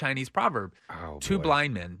like the old Chinese proverb. Two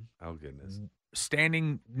blind men. Oh goodness.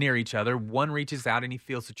 Standing near each other, one reaches out and he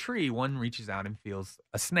feels a tree, one reaches out and feels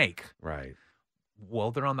a snake. Right.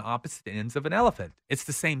 Well, they're on the opposite ends of an elephant. It's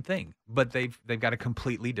the same thing, but they've got a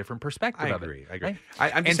completely different perspective of it. I agree.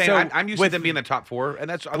 Right? I'm just saying, I'm used to them being in the top 4, and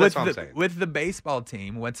that's all I'm saying. With the baseball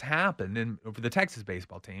team, what's happened, and for the Texas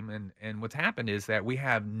baseball team, and what's happened is that we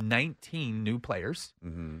have 19 new players,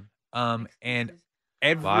 and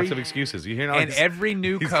lots of excuses. You hear? And every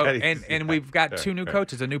new coach, and we've got 2 new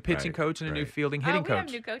coaches, a new pitching coach and a new fielding hitting coach. We have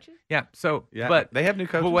new coaches. Yeah. So, but they have new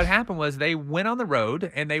coaches. But what happened was they went on the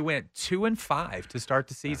road and they went 2-5 to start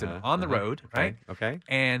the season on the road, right? Okay.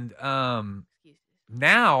 And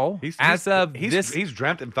now, he's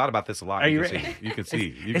dreamt and thought about this a lot. Are you You can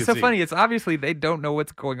see. It's so funny. It's obviously they don't know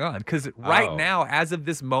what's going on because right now, as of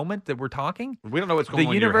this moment that we're talking, we don't know what's going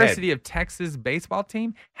on. The University of Texas baseball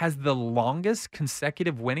team has the longest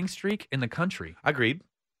consecutive winning streak in the country. Agreed.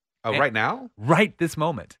 Oh, right now? Right this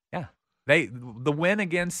moment. Yeah. The win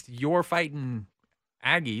against your fighting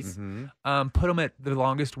Aggies put them at the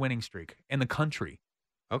longest winning streak in the country.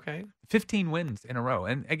 Okay. 15 wins in a row.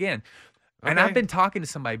 And again, and I've been talking to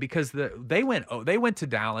somebody because they went to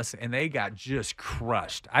Dallas and they got just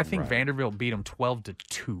crushed. I think Vanderbilt beat them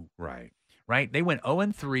 12-2. Right. They went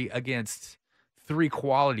 0-3 against 3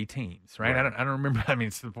 quality teams. Right. I don't remember. I mean,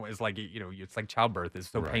 it's the point. It's like it's like childbirth. It's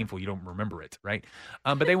so painful you don't remember it. Right.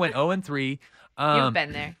 But they went 0-3. You've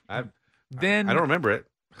been there. I don't remember it.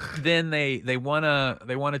 Then they won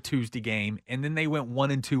a Tuesday game, and then they went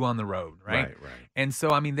 1-2 on the road, right? Right. And so,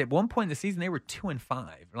 I mean, at one point in the season, they were 2-5.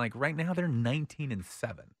 Like right now, they're 19-7.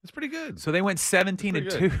 That's pretty good. So they went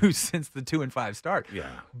 17-2 since the 2-5 start. Yeah.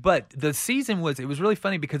 But the season was really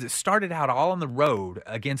funny because it started out all on the road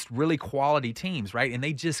against really quality teams, right? And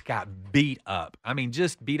they just got beat up. I mean,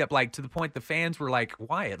 just beat up, like to the point the fans were like,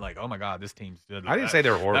 Wyatt, like, oh my God, this team's good. I didn't say they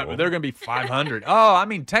were horrible. They're going to be 500. Oh, I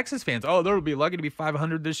mean, Texas fans, they'll be lucky to be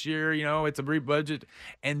 500 this year. It's a brief budget.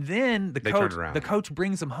 And then the coach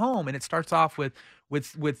brings them home, and it starts off with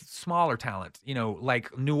smaller talent,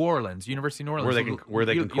 like New Orleans, University of New Orleans, where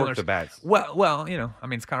they can cork the bats. Well, I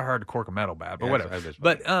mean, it's kind of hard to cork a metal bat, but whatever.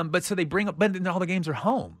 But so they bring up, but then all the games are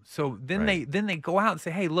home. So then they go out and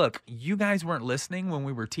say, hey, look, you guys weren't listening when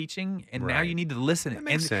we were teaching, and now you need to listen. That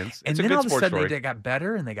makes sense. And then all of a sudden they got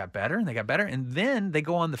better, and they got better, and they got better, and then they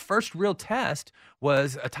go on the first real test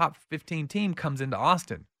was a top 15 team comes into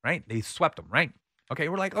Austin, right? They swept them, right? Okay,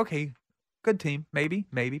 we're like, okay. Good team, maybe.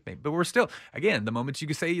 But we're still, again, the moment you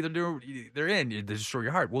can say they're in, they destroy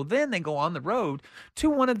your heart. Well, then they go on the road to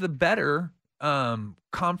one of the better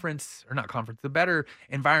the better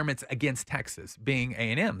environments against Texas, being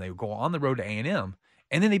A&M. They would go on the road to A&M,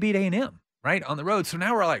 and then they beat A&M, right, on the road. So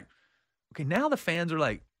now we're like, okay, now the fans are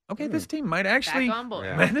like, okay, this team might actually, back on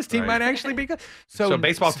board. this team might actually be good. So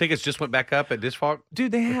baseball tickets just went back up at Dish Falk?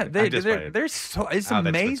 Dude, they're so, it's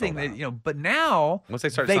amazing that, but now once they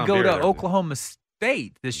start they go beer, to Oklahoma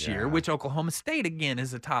State this year, which Oklahoma State, again,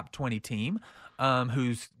 is a top 20 team.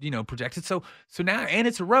 Who's projected so now, and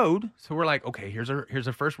it's a road, so we're like, okay, here's our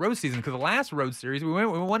first road season, because the last road series we went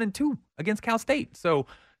 1-2 against Cal State, so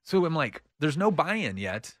I'm like, there's no buy-in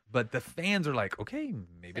yet, but the fans are like, okay,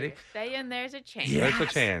 maybe they stay in. There's a chance. There's a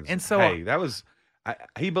chance, and so hey, that was.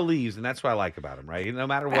 He believes, and that's what I like about him, right? No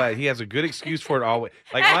matter what, he has a good excuse for it always.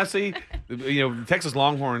 Like, honestly, Texas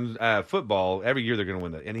Longhorns football, every year they're going to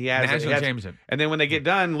win and he has national championship. And then when they get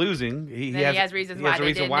done losing, he has reasons why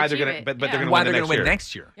they're going to, but they're going to why win they're going to win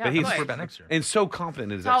next year. Yeah, but he's about next year, and so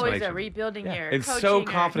confident in his it's explanation. Always a rebuilding year. And so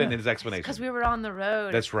confident in his explanation because we were on the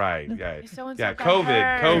road. That's right. Yeah, so-and-so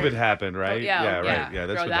COVID happened, right? Right. Yeah,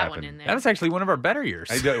 that's Throw what that happened. one in there. That was actually one of our better years.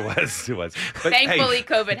 It was. But, thankfully,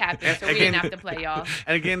 COVID happened, so we didn't have to play y'all.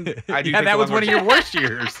 And again, I do. Yeah, that was one of your worst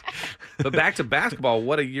years. But back to basketball,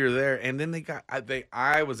 what a year there! And then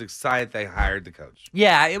I was excited they hired the coach.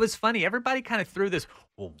 Yeah, it was funny. Everybody kind of threw this.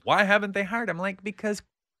 Well, why haven't they hired him? Like, because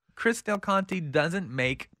Chris Del Conte doesn't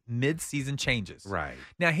make mid-season changes. Right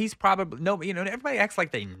now, he's probably everybody acts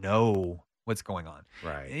like they know what's going on.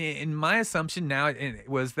 Right. And my assumption now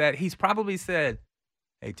was that he's probably said,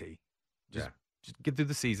 "Hey, T, just get through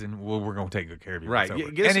the season. We're going to take good care of you." Right.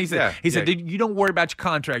 And he said, dude, you don't worry about your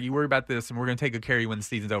contract. You worry about this, and we're going to take good care of you when the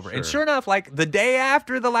season's over. Sure. And sure enough, like the day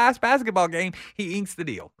after the last basketball game, he inks the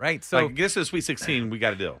deal, right? So like, this is Sweet 16. We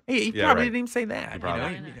got a deal. He probably didn't even say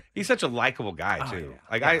that. He's such a likable guy, too. Yeah.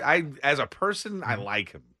 Like, I as a person, I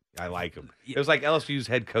like him. It was like LSU's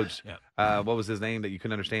head coach. What was his name that you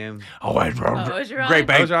couldn't understand? Ogeron. Great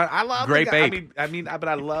Babe. I love Great the guy. Babe. But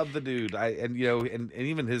I love the dude. And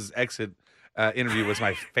even his exit interview was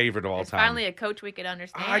my favorite of all time. Finally, a coach we could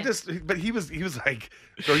understand. But he was like,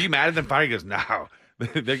 so are you mad at them? Finally, he goes, no.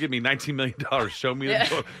 They're giving me $19 million. Show me the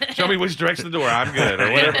door. Show me which direction the door. I'm good,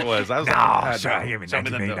 or whatever it was. I was give me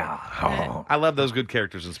 $19 million. I love those good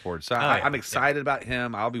characters in sports. So I'm excited about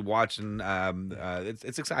him. I'll be watching.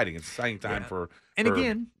 It's exciting. It's an exciting time for. And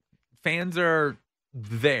again, fans are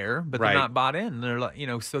there, but they're not bought in. They're like,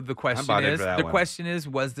 so the question is,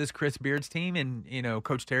 was this Chris Beard's team, and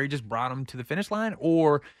Coach Terry just brought him to the finish line,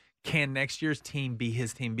 or can next year's team be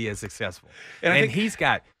his team, be as successful? And I think he's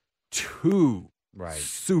got two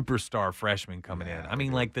superstar freshmen coming in. I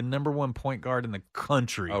mean, like the number one point guard in the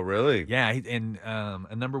country. Oh, really? Yeah, and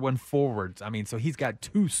a number one forward. I mean, so he's got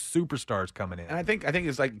two superstars coming in. And I think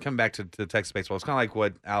it's like coming back to Texas baseball. It's kind of like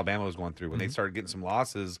what Alabama was going through when they started getting some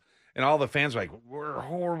losses. And all the fans were like, "We're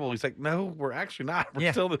horrible." He's like, "No, we're actually not.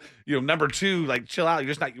 We're still, number two. Like, chill out.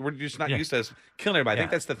 We're just not used to us killing everybody." I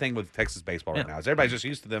think that's the thing with Texas baseball right now. Is everybody's just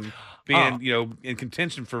used to them being, in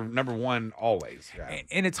contention for number one always. Yeah.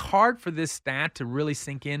 And it's hard for this stat to really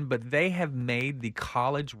sink in, but they have made the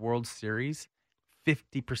College World Series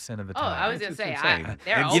 50% of the time. Oh, I was going to say,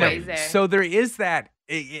 they're always there. So there is that.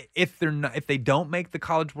 If they don't make the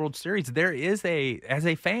College World Series, there is as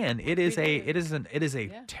a fan, it is a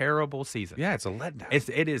terrible season. Yeah, it's a letdown.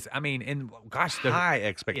 It is. I mean, and gosh, high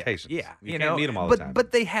expectations. Yeah, you can't meet them all the time.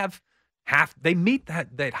 But they have they meet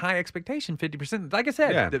that high expectation 50%. Like I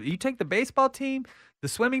said, you take the baseball team, the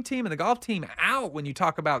swimming team, and the golf team out when you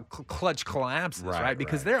talk about clutch collapses, right?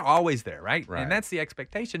 Because they're always there, right? And that's the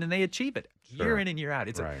expectation, and they achieve it year in and year out.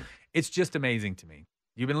 It's just amazing to me.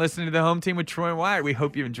 You've been listening to The Home Team with Troy and Wyatt. We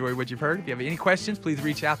hope you enjoyed what you've heard. If you have any questions, please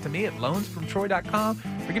reach out to me at loansfromtroy.com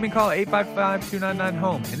or give me a call at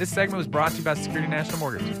 855-299-HOME. And this segment was brought to you by Security National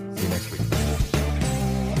Mortgage. See you next week.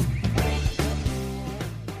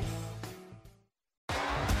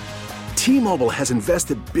 T-Mobile has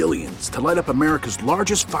invested billions to light up America's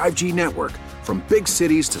largest 5G network, from big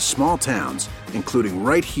cities to small towns, including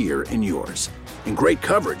right here in yours. And great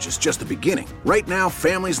coverage is just the beginning. Right now,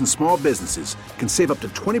 families and small businesses can save up to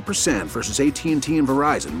 20% versus AT&T and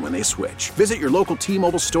Verizon when they switch. Visit your local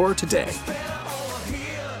T-Mobile store today.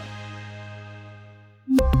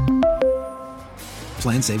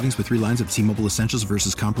 Plan savings with 3 lines of T-Mobile Essentials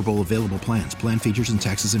versus comparable available plans. Plan features and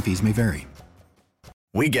taxes and fees may vary.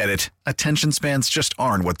 We get it. Attention spans just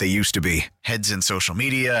aren't what they used to be. Heads in social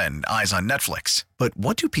media and eyes on Netflix. But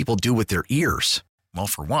what do people do with their ears? Well,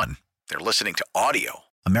 for one, they're listening to audio.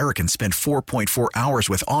 Americans spend 4.4 hours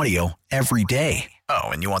with audio every day. Oh,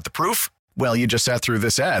 and you want the proof? Well, you just sat through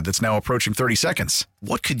this ad that's now approaching 30 seconds.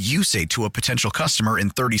 What could you say to a potential customer in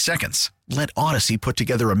 30 seconds? Let Odyssey put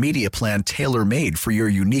together a media plan tailor-made for your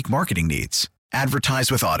unique marketing needs.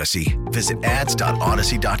 Advertise with Odyssey. Visit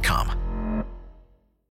ads.odyssey.com.